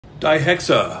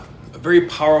Dihexa, a very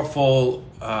powerful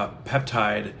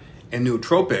peptide and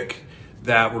nootropic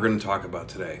that we're going to talk about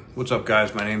today. What's up,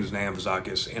 guys? My name is Naam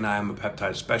Vazakis, and I'm a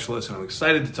peptide specialist, and I'm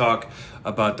excited to talk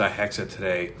about Dihexa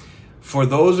today. For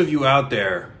those of you out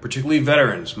there, particularly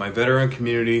veterans, my veteran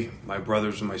community, my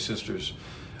brothers and my sisters,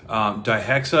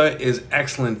 Dihexa is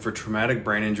excellent for traumatic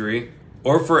brain injury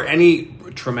or for any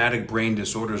traumatic brain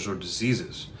disorders or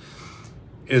diseases.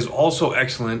 It is also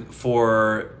excellent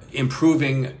for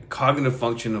improving cognitive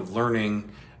function of learning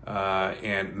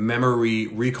and memory,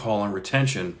 recall, and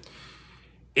retention.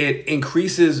 It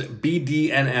increases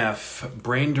BDNF,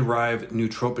 brain-derived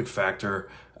nootropic factor.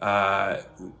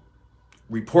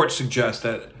 Reports suggest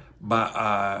that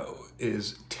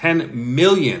is 10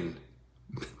 million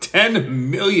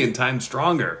times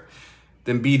stronger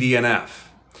than BDNF.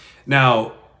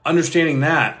 Now, understanding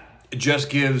that just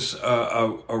gives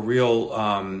a real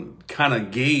kind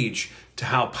of gauge to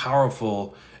how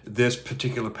powerful this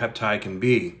particular peptide can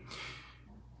be.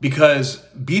 Because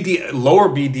lower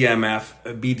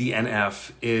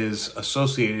BDNF is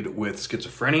associated with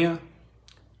schizophrenia,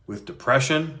 with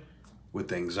depression,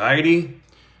 with anxiety.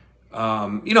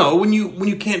 When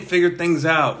you can't figure things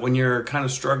out, when you're kind of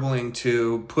struggling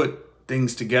to put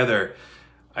things together.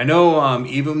 I know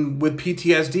even with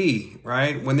PTSD,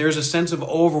 right? When there's a sense of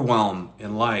overwhelm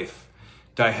in life,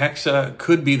 Dihexa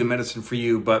could be the medicine for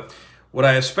you. But what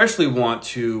I especially want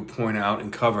to point out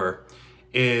and cover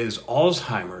is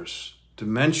Alzheimer's,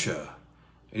 dementia,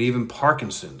 and even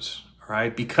Parkinson's,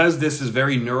 right? Because this is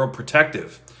very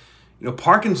neuroprotective.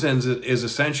 Parkinson's is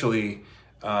essentially,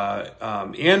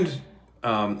 and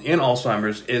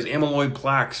Alzheimer's is amyloid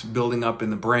plaques building up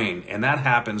in the brain. And that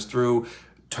happens through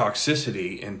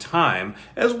toxicity in time,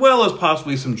 as well as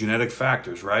possibly some genetic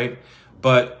factors, right?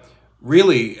 But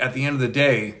really, at the end of the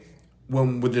day,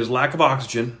 when there's lack of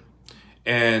oxygen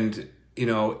and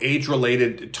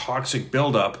age-related toxic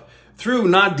buildup through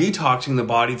not detoxing the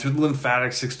body, through the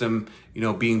lymphatic system,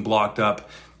 being blocked up,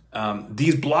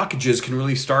 these blockages can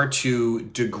really start to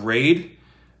degrade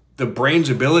the brain's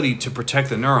ability to protect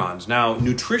the neurons. Now,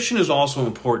 nutrition is also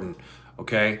important,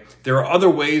 okay? There are other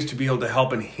ways to be able to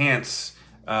help enhance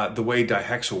the way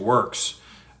Dihexa works,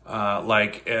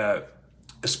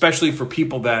 especially for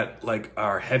people that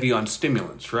are heavy on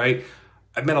stimulants, right?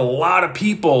 I've met a lot of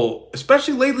people,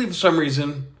 especially lately for some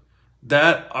reason,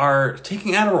 that are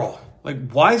taking Adderall.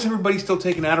 Why is everybody still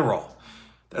taking Adderall?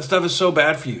 That stuff is so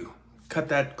bad for you. Cut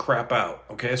that crap out,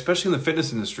 okay? Especially in the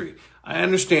fitness industry. I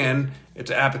understand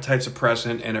it's an appetite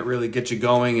suppressant and it really gets you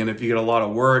going. And if you get a lot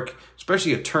of work,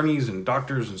 especially attorneys and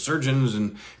doctors and surgeons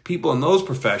and people in those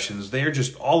professions, they're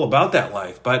just all about that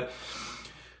life. But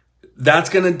that's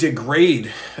going to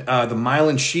degrade the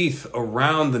myelin sheath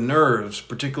around the nerves,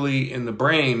 particularly in the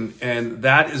brain, and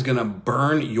that is going to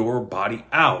burn your body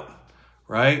out,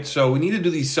 right? So we need to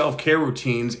do these self-care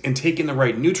routines and take in the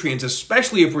right nutrients,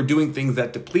 especially if we're doing things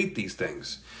that deplete these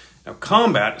things. Now,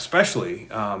 combat, especially,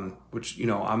 which,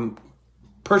 I'm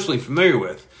personally familiar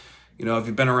with, if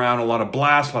you've been around a lot of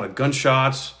blasts, a lot of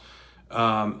gunshots,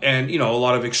 and, a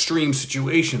lot of extreme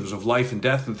situations of life and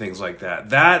death and things like that.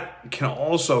 That can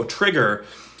also trigger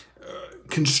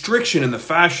constriction in the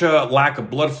fascia, lack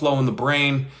of blood flow in the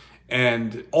brain,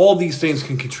 and all these things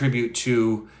can contribute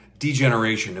to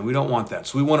degeneration, and we don't want that.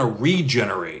 So we want to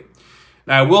regenerate.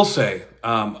 Now, I will say,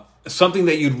 something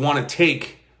that you'd want to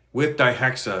take with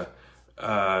Dihexa,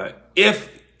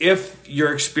 if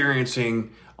you're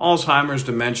experiencing Alzheimer's,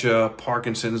 dementia,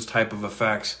 Parkinson's type of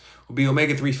effects, will be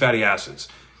omega-3 fatty acids.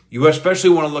 You especially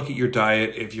want to look at your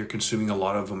diet if you're consuming a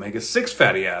lot of omega-6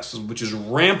 fatty acids, which is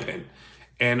rampant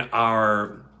in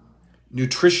our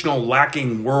nutritional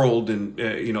lacking world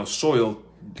and soil,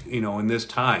 in this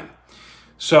time.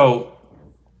 So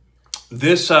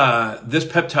this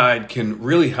peptide can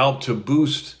really help to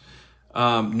boost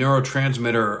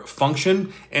neurotransmitter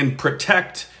function and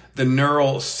protect the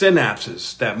neural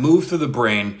synapses that move through the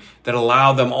brain that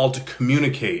allow them all to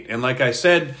communicate. And like I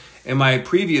said in my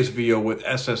previous video with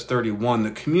SS31,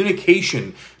 the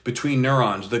communication between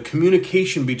neurons, the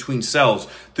communication between cells,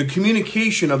 the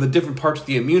communication of the different parts of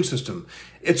the immune system.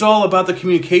 It's all about the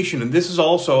communication. And this is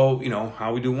also,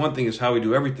 how we do one thing is how we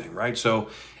do everything, right? So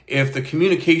if the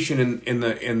communication in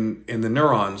the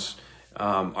neurons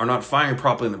are not firing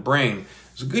properly in the brain,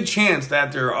 there's a good chance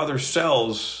that there are other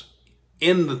cells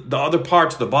in the other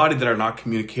parts of the body that are not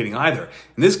communicating either.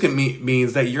 And this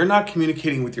means that you're not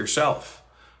communicating with yourself,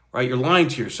 right? You're lying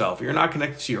to yourself. You're not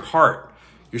connected to your heart.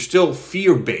 You're still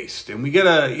fear-based. And we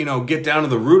gotta, get down to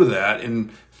the root of that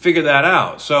and figure that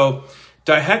out. So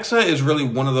Dihexa is really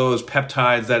one of those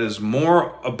peptides that is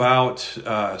more about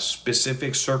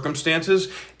specific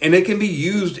circumstances, and it can be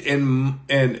used in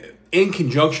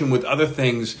conjunction with other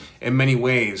things in many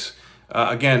ways.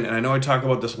 Again, and I know I talk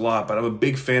about this a lot, but I'm a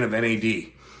big fan of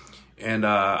NAD. And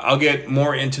I'll get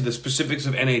more into the specifics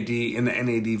of NAD in the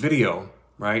NAD video,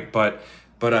 right? But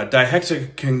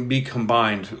Dihexa can be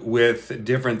combined with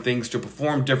different things to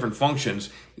perform different functions,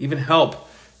 even help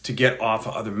to get off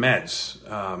of other meds.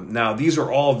 Now, these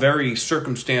are all very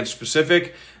circumstance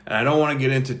specific, and I don't want to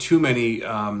get into too many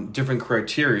different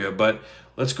criteria, but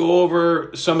let's go over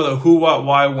some of the who, what,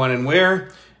 why, when, and where,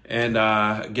 and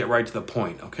get right to the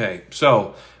point. Okay,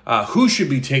 so who should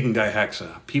be taking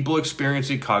Dihexa? People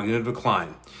experiencing cognitive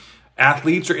decline.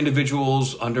 Athletes or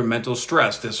individuals under mental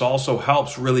stress. This also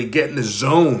helps really get in the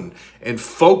zone and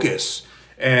focus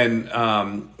and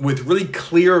with really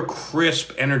clear,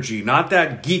 crisp energy, not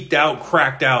that geeked out,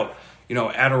 cracked out,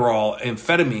 Adderall,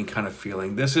 amphetamine kind of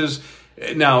feeling. This is,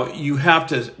 now you have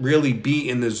to really be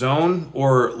in the zone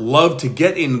or love to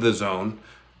get into the zone,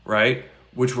 right?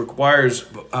 Which requires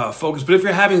focus. But if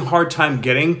you're having a hard time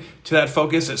getting to that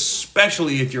focus,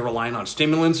 especially if you're relying on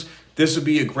stimulants, this would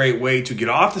be a great way to get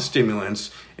off the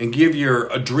stimulants and give your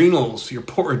adrenals, your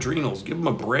poor adrenals, give them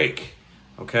a break,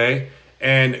 okay?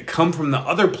 And come from the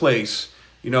other place,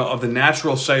 of the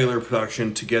natural cellular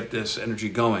production to get this energy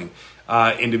going.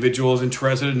 Individuals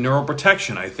interested in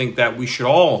neuroprotection. I think that we should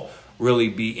all really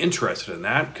be interested in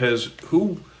that because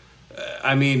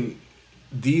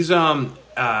these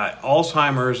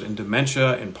Alzheimer's and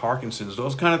dementia and Parkinson's,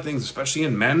 those kind of things, especially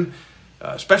in men,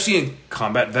 especially in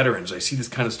combat veterans, I see this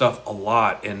kind of stuff a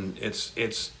lot, and it's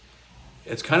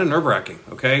kind of nerve-wracking,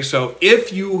 okay? So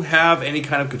if you have any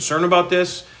kind of concern about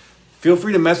this, feel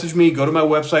free to message me. Go to my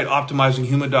website,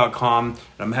 optimizinghuman.com, and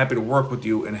I'm happy to work with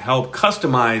you and help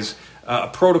customize a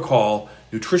protocol,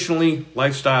 nutritionally,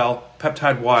 lifestyle,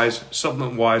 peptide-wise,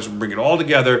 supplement-wise, and bring it all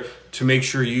together to make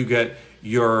sure you get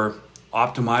your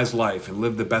optimized life and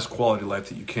live the best quality life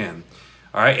that you can.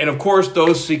 All right, and of course,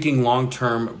 those seeking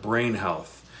long-term brain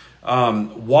health.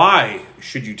 Why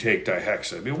should you take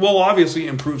Dihexa? Well, obviously, it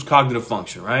improves cognitive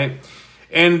function, right?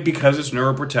 And because it's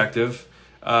neuroprotective,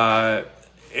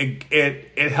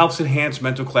 it helps enhance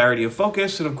mental clarity and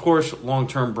focus, and of course,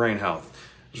 long-term brain health.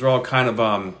 Those are all kind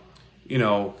of,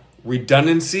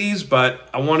 redundancies, but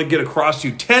I want to get across to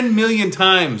you 10 million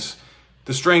times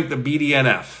the strength of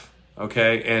BDNF,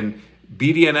 okay? And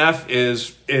BDNF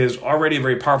is already a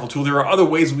very powerful tool. There are other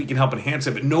ways we can help enhance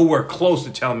it, but nowhere close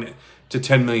to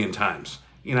 10 million times.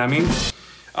 You know what I mean?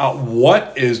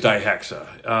 What is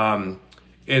Dihexa?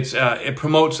 It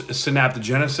promotes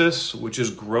synaptogenesis, which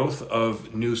is growth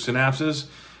of new synapses.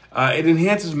 It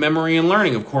enhances memory and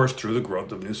learning, of course, through the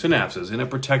growth of new synapses, and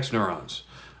it protects neurons.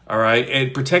 All right,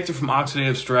 it protects it from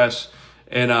oxidative stress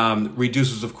and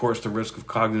reduces, of course, the risk of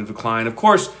cognitive decline. Of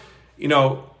course,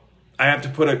 I have to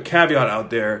put a caveat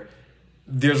out there.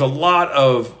 There's a lot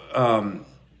of,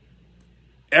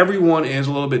 everyone is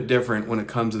a little bit different when it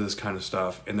comes to this kind of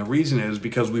stuff. And the reason is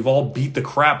because we've all beat the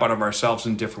crap out of ourselves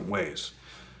in different ways.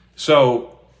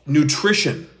 So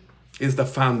nutrition is the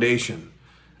foundation.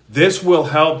 This will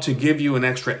help to give you an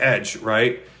extra edge,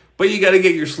 right? But you got to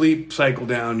get your sleep cycle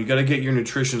down. You got to get your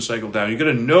nutrition cycle down. You got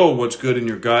to know what's good in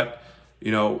your gut,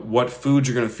 what foods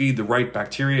you're going to feed the right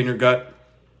bacteria in your gut.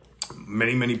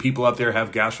 Many people out there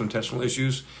have gastrointestinal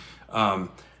issues. I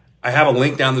have a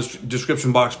link down the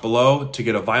description box below to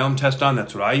get a Viome test done.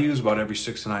 That's what I use about every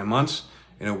 6 to 9 months,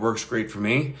 and it works great for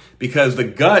me because the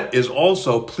gut is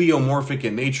also pleomorphic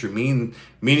in nature, meaning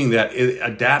that it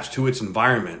adapts to its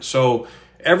environment. So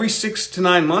every 6 to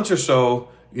 9 months or so,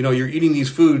 you're eating these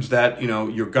foods that,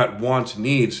 your gut wants and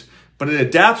needs, but it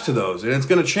adapts to those, and it's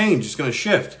going to change. It's going to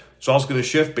shift. It's also going to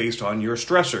shift based on your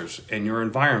stressors and your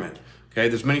environment. Okay,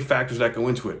 there's many factors that go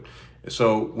into it.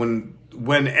 So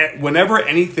whenever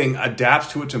anything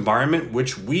adapts to its environment,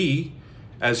 which we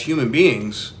as human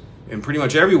beings, in pretty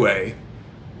much every way,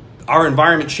 our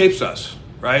environment shapes us,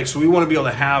 right? So we want to be able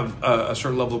to have a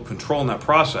certain level of control in that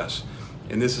process,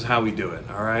 and this is how we do it.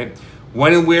 All right.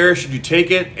 When and where should you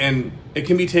take it? And it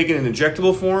can be taken in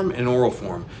injectable form and oral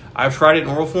form. I've tried it in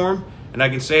oral form, and I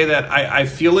can say that I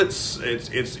feel it's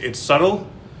subtle,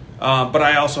 but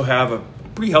I also have a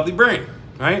pretty healthy brain,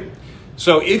 right?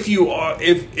 So if you are,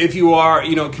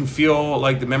 can feel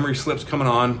like the memory slips coming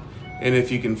on, and if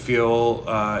you can feel,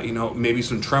 maybe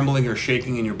some trembling or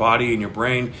shaking in your body and your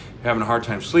brain, you're having a hard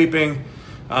time sleeping,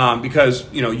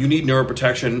 because, you need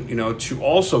neuroprotection, to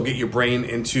also get your brain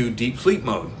into deep sleep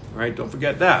mode, right? Don't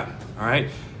forget that, all right?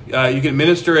 You can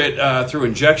administer it through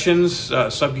injections,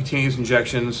 subcutaneous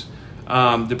injections,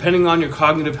 depending on your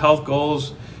cognitive health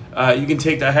goals. You can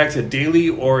take Dihexa daily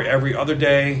or every other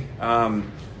day.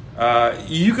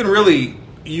 You can really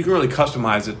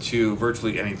customize it to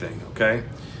virtually anything. Okay,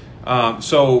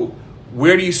 so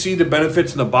where do you see the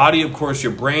benefits in the body? Of course,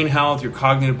 your brain health, your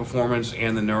cognitive performance,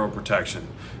 and the neuroprotection.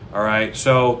 All right,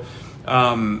 so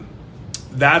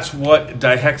that's what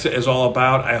Dihexa is all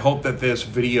about. I hope that this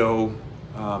video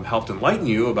helped enlighten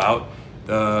you about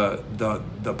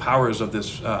the powers of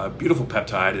this beautiful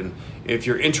peptide. And if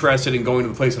you're interested in going to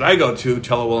the place that I go to,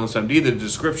 Wellness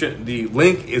MD, the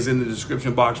link is in the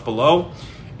description box below.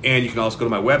 And you can also go to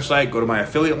my website, go to my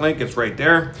affiliate link, it's right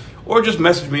there. Or just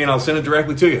message me and I'll send it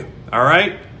directly to you. All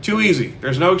right? Too easy.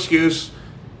 There's no excuse.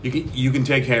 You can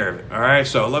take care of it. All right?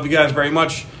 So I love you guys very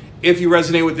much. If you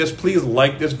resonate with this, please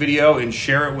like this video and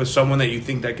share it with someone that you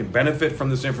think that can benefit from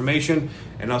this information.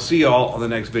 And I'll see you all on the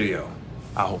next video.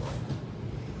 I hope.